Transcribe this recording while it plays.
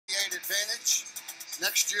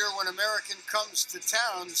Next year, when American comes to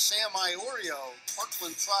town, Sam Iorio,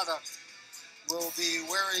 Parkland product, will be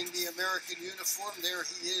wearing the American uniform. There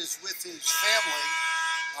he is with his family.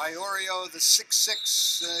 Iorio, the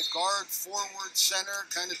 6'6", guard, forward, center,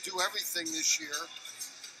 kind of do everything this year.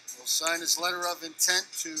 Will sign his letter of intent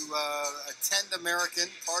to attend American,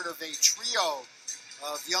 part of a trio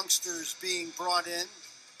of youngsters being brought in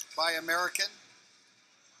by American.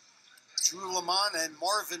 Drew Lamont and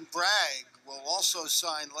Marvin Bragg will also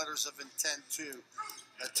sign letters of intent to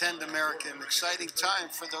attend American. Exciting time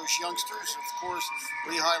for those youngsters. Of course,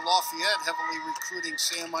 Lehigh Lafayette heavily recruiting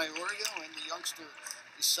Sam Iorio, and the youngster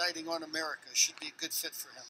deciding on America. Should be a good fit for him.